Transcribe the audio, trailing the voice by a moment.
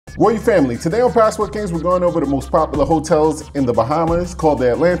Royal family, today on Passport Kings, we're going over the most popular hotels in the Bahamas called the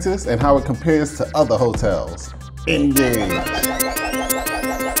Atlantis and how it compares to other hotels. Engage.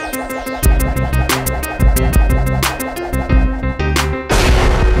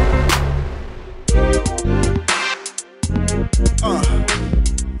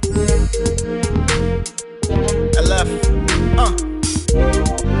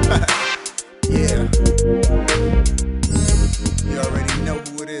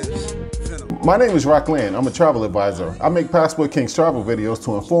 My name is Rockland. I'm a travel advisor. I make Passport Kings travel videos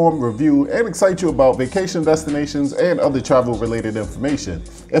to inform, review, and excite you about vacation destinations and other travel related information.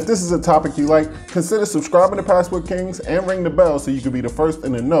 If this is a topic you like, consider subscribing to Passport Kings and ring the bell so you can be the first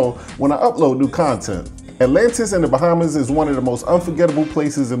in the know when I upload new content. Atlantis in the Bahamas is one of the most unforgettable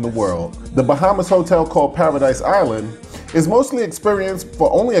places in the world. The Bahamas hotel called Paradise Island is mostly experienced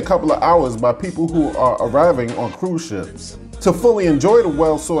for only a couple of hours by people who are arriving on cruise ships. To fully enjoy the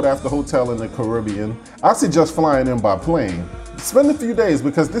well sought after hotel in the Caribbean, I suggest flying in by plane. Spend a few days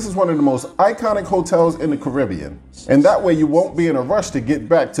because this is one of the most iconic hotels in the Caribbean. And that way you won't be in a rush to get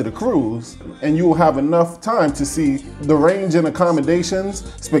back to the cruise and you will have enough time to see the range in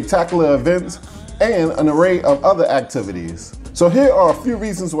accommodations, spectacular events, and an array of other activities. So here are a few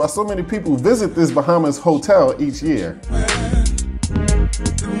reasons why so many people visit this Bahamas hotel each year.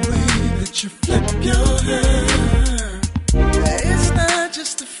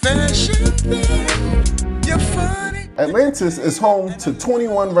 Atlantis is home to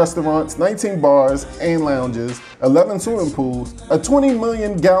 21 restaurants, 19 bars and lounges, 11 swimming pools, a 20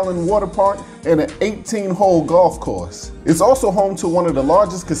 million gallon water park, and an 18-hole golf course. It's also home to one of the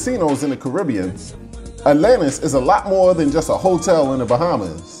largest casinos in the Caribbean. Atlantis is a lot more than just a hotel in the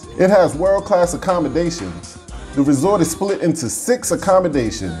Bahamas. It has world-class accommodations. The resort is split into 6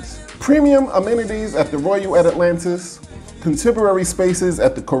 accommodations. Premium amenities at the Royal at Atlantis, contemporary spaces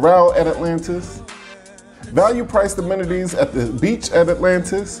at the Corral at Atlantis, value-priced amenities at the beach at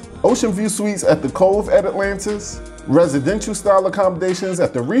Atlantis, ocean view suites at the Cove at Atlantis, residential-style accommodations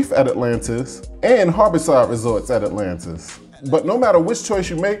at the Reef at Atlantis, and harborside resorts at Atlantis. But no matter which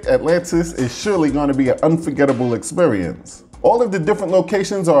choice you make, Atlantis is surely going to be an unforgettable experience. All of the different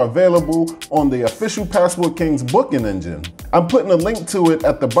locations are available on the official Passport Kings booking engine. I'm putting a link to it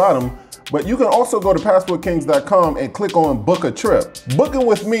at the bottom, but you can also go to PassportKings.com and click on Book a Trip. Booking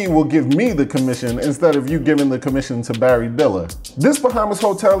with me will give me the commission instead of you giving the commission to Barry Diller. This Bahamas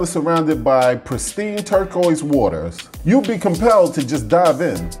hotel is surrounded by pristine turquoise waters. You'll be compelled to just dive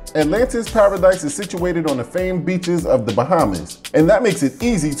in. Atlantis Paradise is situated on the famed beaches of the Bahamas, and that makes it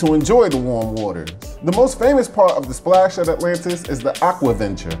easy to enjoy the warm waters. The most famous part of the splash at Atlantis is the aqua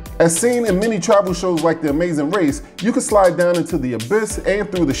venture. As seen in many travel shows like The Amazing Race, you can slide down into the abyss and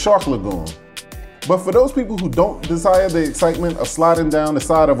through the shark lagoon. But for those people who don't desire the excitement of sliding down the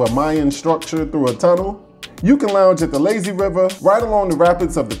side of a Mayan structure through a tunnel, you can lounge at the lazy river, ride along the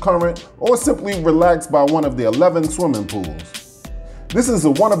rapids of the current, or simply relax by one of the 11 swimming pools. This is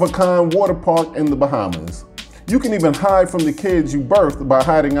a one-of-a-kind water park in the Bahamas. You can even hide from the kids you birthed by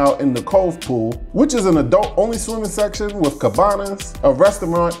hiding out in the Cove pool, which is an adult-only swimming section with cabanas, a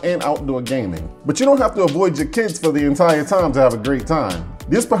restaurant, and outdoor gaming. But you don't have to avoid your kids for the entire time to have a great time.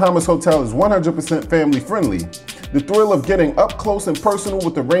 This Bahamas hotel is 100% family friendly. The thrill of getting up close and personal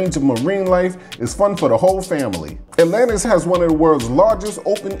with the range of marine life is fun for the whole family. Atlantis has one of the world's largest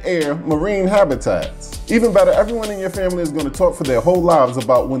open-air marine habitats. Even better, everyone in your family is going to talk for their whole lives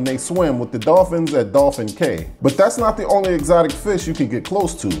about when they swim with the dolphins at Dolphin Cay. But that's not the only exotic fish you can get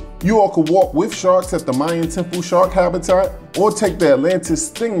close to. You all could walk with sharks at the Mayan Temple Shark Habitat, or take the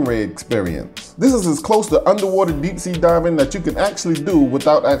Atlantis Stingray experience. This is as close to underwater deep sea diving that you can actually do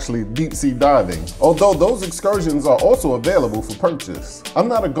without actually deep sea diving, although those excursions are also available for purchase. I'm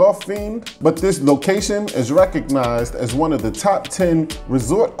not a golf fiend, but this location is recognized as one of the top 10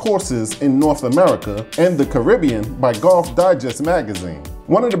 resort courses in North America and the Caribbean by Golf Digest magazine.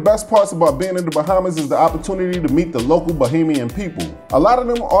 One of the best parts about being in the Bahamas is the opportunity to meet the local Bahamian people. A lot of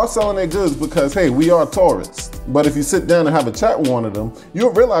them are selling their goods because, hey, we are tourists. But if you sit down and have a chat with one of them,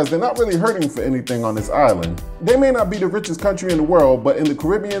 you'll realize they're not really hurting for anything on this island. They may not be the richest country in the world, but in the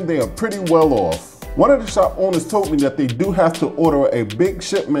Caribbean, they are pretty well off. One of the shop owners told me that they do have to order a big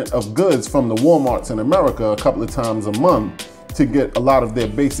shipment of goods from the Walmarts in America a couple of times a month to get a lot of their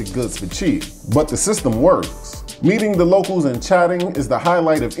basic goods for cheap. But the system works. Meeting the locals and chatting is the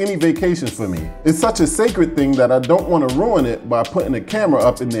highlight of any vacation for me. It's such a sacred thing that I don't want to ruin it by putting a camera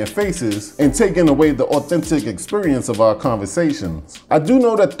up in their faces and taking away the authentic experience of our conversations. I do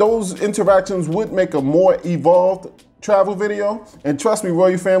know that those interactions would make a more evolved travel video, and trust me,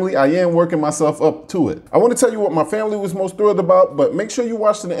 Royal Family, I am working myself up to it. I want to tell you what my family was most thrilled about, but make sure you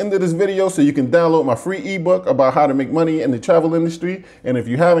watch to the end of this video so you can download my free ebook about how to make money in the travel industry. And if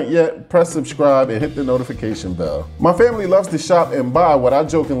you haven't yet, press subscribe and hit the notification bell. My family loves to shop and buy what I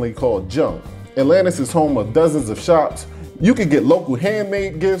jokingly call junk. Atlantis is home of dozens of shops. You can get local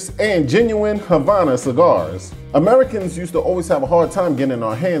handmade gifts and genuine Havana cigars. Americans used to always have a hard time getting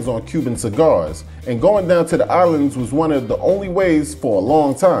our hands on Cuban cigars, and going down to the islands was one of the only ways for a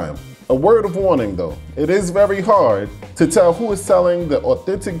long time. A word of warning though, it is very hard to tell who is selling the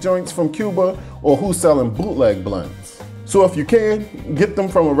authentic joints from Cuba or who's selling bootleg blends. So if you can, get them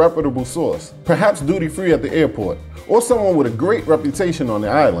from a reputable source, perhaps duty-free at the airport, or someone with a great reputation on the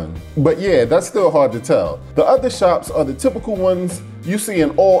island. But yeah, that's still hard to tell. The other shops are the typical ones you see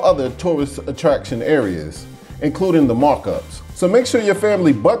in all other tourist attraction areas, including the markups. So make sure your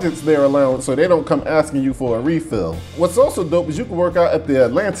family budgets their allowance so they don't come asking you for a refill. What's also dope is you can work out at the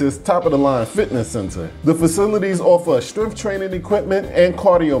Atlantis top-of-the-line fitness center. The facilities offer strength training equipment and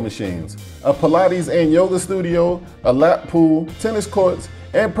cardio machines, a Pilates and yoga studio, a lap pool, tennis courts,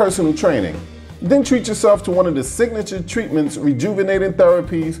 and personal training. Then treat yourself to one of the signature treatments, rejuvenating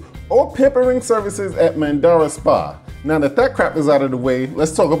therapies, or pampering services at Mandara Spa. Now that crap is out of the way,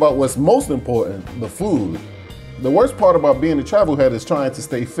 let's talk about what's most important, the food. The worst part about being a travel head is trying to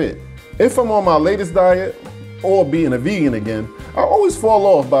stay fit. If I'm on my latest diet, or being a vegan again, I always fall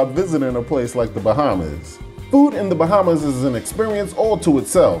off by visiting a place like the Bahamas. Food in the Bahamas is an experience all to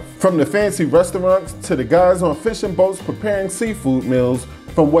itself. From the fancy restaurants to the guys on fishing boats preparing seafood meals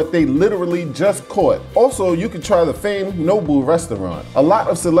from what they literally just caught. Also, you can try the famed Nobu restaurant. A lot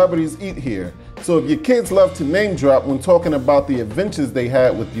of celebrities eat here, so if your kids love to name drop when talking about the adventures they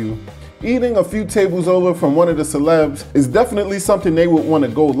had with you, eating a few tables over from one of the celebs is definitely something they would want to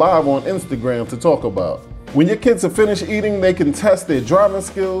go live on Instagram to talk about. When your kids are finished eating, they can test their driving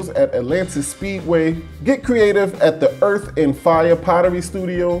skills at Atlantis Speedway, get creative at the Earth and Fire Pottery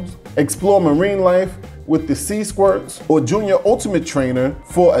Studios, explore marine life with the Sea Squirts, or Junior Ultimate Trainer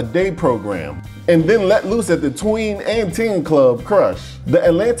for a day program, and then let loose at the Tween and Teen Club Crush. The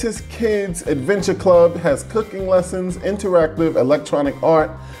Atlantis Kids Adventure Club has cooking lessons, interactive electronic art,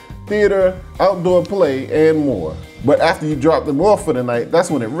 theater, outdoor play, and more. But after you drop them off for the night,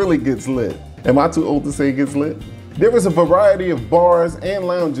 that's when it really gets lit. Am I too old to say it gets lit? There is a variety of bars and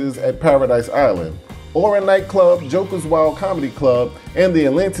lounges at Paradise Island. Aura Nightclub, Joker's Wild Comedy Club, and the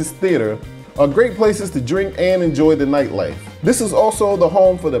Atlantis Theater are great places to drink and enjoy the nightlife. This is also the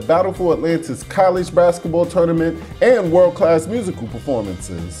home for the Battle for Atlantis college basketball tournament and world-class musical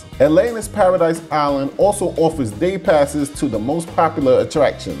performances. Atlantis Paradise Island also offers day passes to the most popular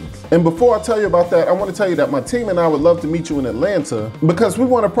attractions. And before I tell you about that, I want to tell you that my team and I would love to meet you in Atlanta because we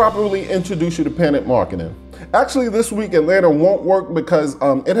want to properly introduce you to Planet Marketing. Actually, this week Atlanta won't work because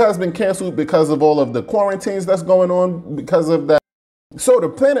it has been canceled because of all of the quarantines that's going on because of that. So the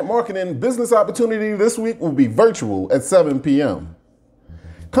Planet Marketing business opportunity this week will be virtual at 7 p.m.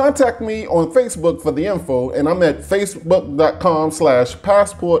 Contact me on Facebook for the info, and I'm at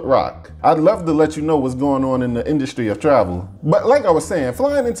facebook.com/passportrock. I'd love to let you know what's going on in the industry of travel. But like I was saying,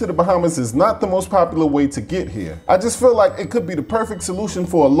 flying into the Bahamas is not the most popular way to get here. I just feel like it could be the perfect solution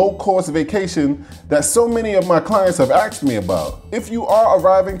for a low-cost vacation that so many of my clients have asked me about. If you are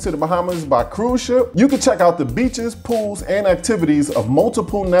arriving to the Bahamas by cruise ship, you can check out the beaches, pools, and activities of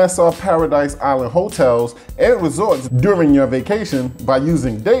multiple Nassau Paradise Island hotels and resorts during your vacation by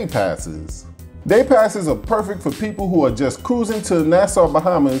using day passes. Day passes are perfect for people who are just cruising to Nassau,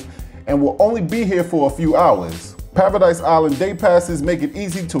 Bahamas and will only be here for a few hours. Paradise Island day passes make it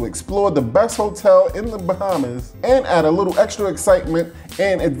easy to explore the best hotel in the Bahamas and add a little extra excitement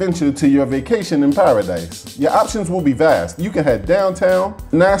and adventure to your vacation in paradise. Your options will be vast. You can head downtown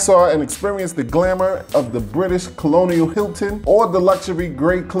Nassau and experience the glamour of the British Colonial Hilton or the luxury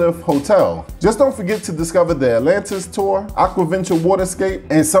Grey Cliff Hotel. Just don't forget to discover the Atlantis Tour, Aquaventure Waterscape,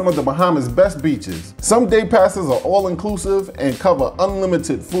 and some of the Bahamas' best beaches. Some day passes are all-inclusive and cover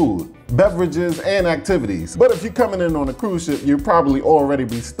unlimited food, beverages, and activities. But if you're coming in on a cruise ship, you'll probably already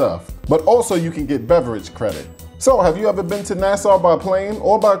be stuffed. But also you can get beverage credit. So have you ever been to Nassau by plane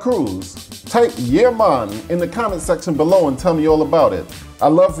or by cruise? Type "Yeah man" in the comment section below and tell me all about it. I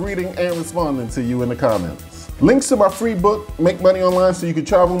love reading and responding to you in the comments. Links to my free book, Make Money Online So You Can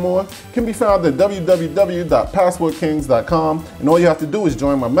Travel More, can be found at www.passportkings.com, and all you have to do is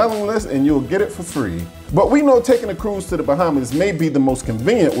join my mailing list and you'll get it for free. But we know taking a cruise to the Bahamas may be the most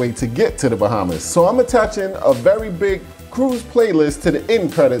convenient way to get to the Bahamas, so I'm attaching a very big cruise playlist to the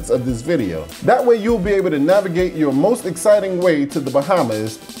end credits of this video. That way you'll be able to navigate your most exciting way to the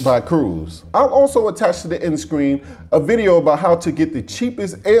Bahamas by cruise. I'll also attach to the end screen a video about how to get the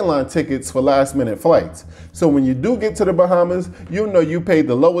cheapest airline tickets for last-minute flights. So when you do get to the Bahamas, you'll know you paid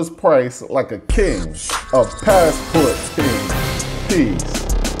the lowest price like a king. A passport king. Peace.